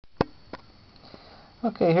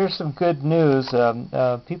Okay, here's some good news.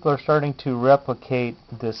 People are starting to replicate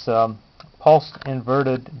this pulsed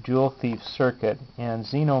inverted Joule Thief circuit, and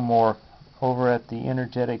Xenomorph over at the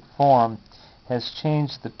Energetic Forum has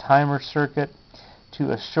changed the timer circuit to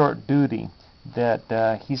a short duty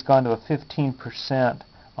that he's gone to a 15%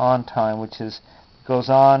 on time, which is goes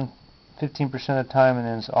on 15% of the time and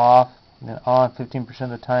then is off, and then on 15% of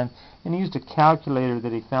the time. And he used a calculator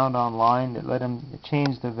that he found online that let him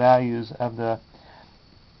change the values of the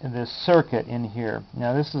circuit in here.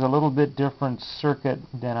 Now this is a little bit different circuit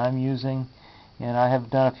than I'm using, and I have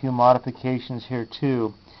done a few modifications here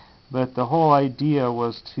too, but the whole idea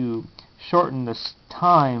was to shorten the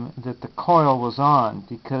time that the coil was on,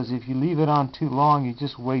 because if you leave it on too long you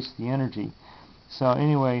just waste the energy. So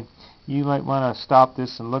anyway, you might want to stop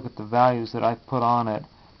this and look at the values that I've put on it,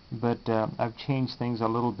 but I've changed things a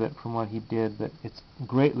little bit from what he did, but it's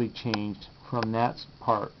greatly changed from that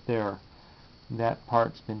part there. That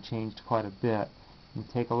part's been changed quite a bit. And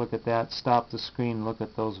take a look at that, stop the screen, look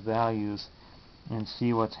at those values, and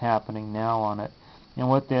see what's happening now on it. And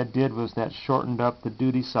what that did was that shortened up the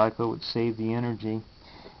duty cycle, which saved the energy,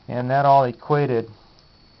 and that all equated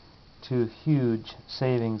to huge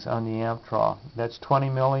savings on the amp draw. That's 20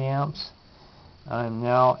 milliamps. I'm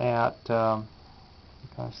now at,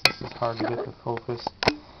 gosh, this is hard to get to focus.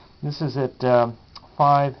 This is at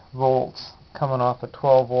 5 volts. Coming off a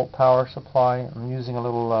 12 volt power supply. I'm using a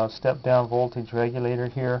little step down voltage regulator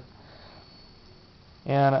here,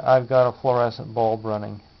 and I've got a fluorescent bulb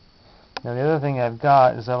running. Now the other thing I've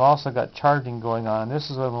got is I've also got charging going on, and this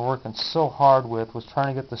is what I've been working so hard with, was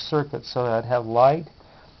trying to get the circuit so that I'd have light,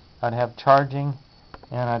 I'd have charging,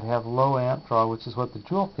 and I'd have low amp draw, which is what the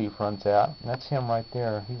Joule Thief runs at. And that's him right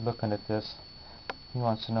there. He's looking at this. He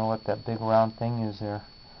wants to know what that big round thing is there.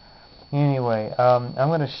 Anyway, I'm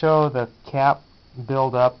going to show the cap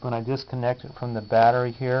build up when I disconnect it from the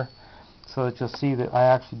battery here, so that you'll see that I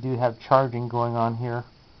actually do have charging going on here.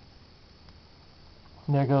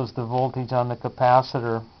 And there goes the voltage on the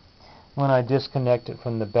capacitor when I disconnect it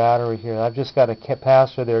from the battery here. I've just got a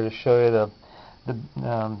capacitor there to show you the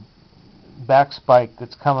back spike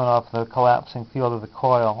that's coming off the collapsing field of the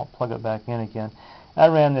coil. I'll plug it back in again. I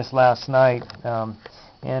ran this last night.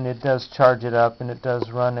 And it does charge it up, and it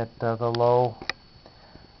does run at the low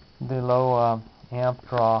amp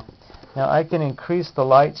draw. Now I can increase the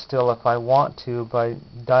light still if I want to by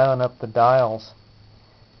dialing up the dials.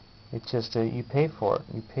 It's just you pay for it.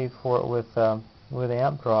 You pay for it with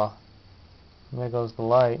amp draw. And there goes the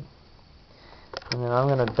light. And then I'm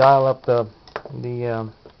going to dial up right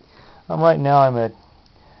now I'm at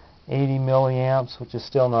 80 milliamps, which is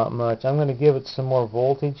still not much. I'm going to give it some more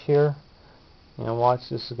voltage here. And watch,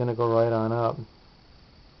 this is going to go right on up.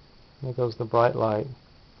 There goes the bright light.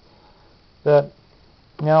 But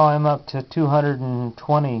now I'm up to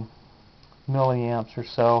 220 milliamps or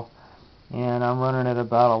so, and I'm running at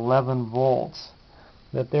about 11 volts.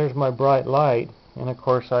 But there's my bright light, and of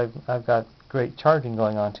course I've got great charging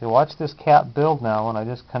going on too. Watch this cap build now when I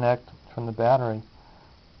disconnect from the battery.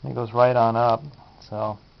 It goes right on up.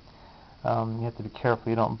 So you have to be careful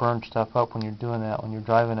you don't burn stuff up when you're doing that, when you're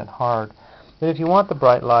driving it hard. But if you want the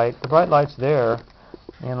bright light's there,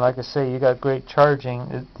 and like I say, you got great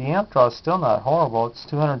charging. The amp draw is still not horrible. It's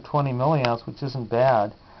 220 milliamps, which isn't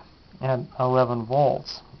bad, at 11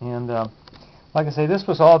 volts. And like I say, this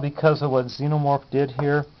was all because of what Xenomorph did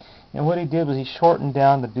here. And what he did was he shortened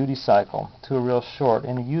down the duty cycle to a real short,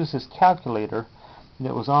 and he used this calculator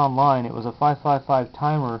that was online. It was a 555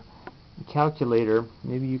 timer calculator.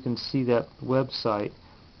 Maybe you can see that website.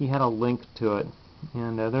 He had a link to it.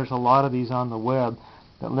 And there's a lot of these on the web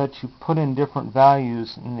that let you put in different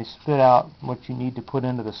values, and they spit out what you need to put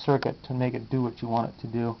into the circuit to make it do what you want it to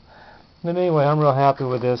do. But anyway, I'm real happy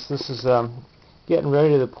with this. This is getting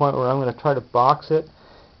ready to the point where I'm going to try to box it,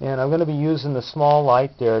 and I'm going to be using the small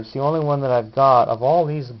light there. It's the only one that I've got. Of all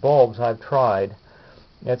these bulbs I've tried,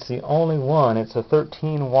 it's the only one. It's a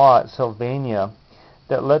 13-watt Sylvania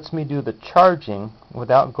that lets me do the charging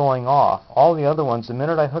without going off. All the other ones, the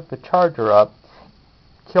minute I hook the charger up,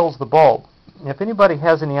 kills the bulb. If anybody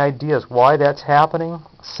has any ideas why that's happening,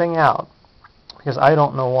 sing out, because I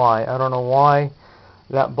don't know why. I don't know why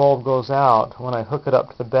that bulb goes out when I hook it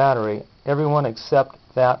up to the battery. Everyone except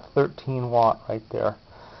that 13-watt right there.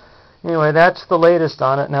 Anyway, that's the latest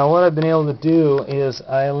on it. Now what I've been able to do is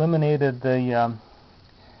I eliminated the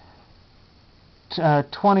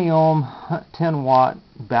 20 ohm 10-watt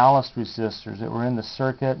ballast resistors that were in the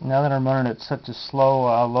circuit. Now that I'm running at such a slow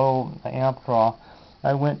low amp draw,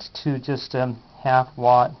 I went to just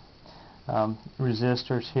half-watt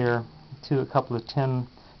resistors here, to a couple of 10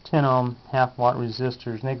 10 ohm half watt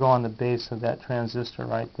resistors, and they go on the base of that transistor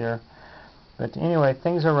right there. But anyway,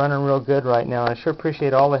 things are running real good right now. I sure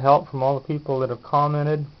appreciate all the help from all the people that have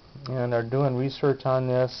commented and are doing research on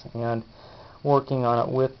this and working on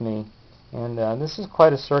it with me. And this is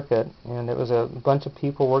quite a circuit, and it was a bunch of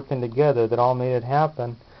people working together that all made it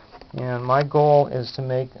happen. And my goal is to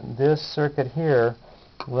make this circuit here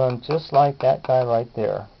run just like that guy right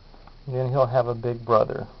there. And then he'll have a big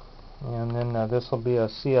brother. And then this will be a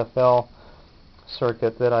CFL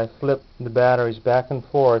circuit that I flip the batteries back and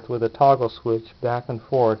forth with a toggle switch back and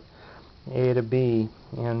forth, A to B,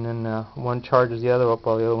 and then one charges the other up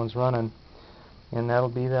while the other one's running. And that'll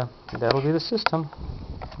be the system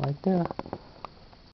right there.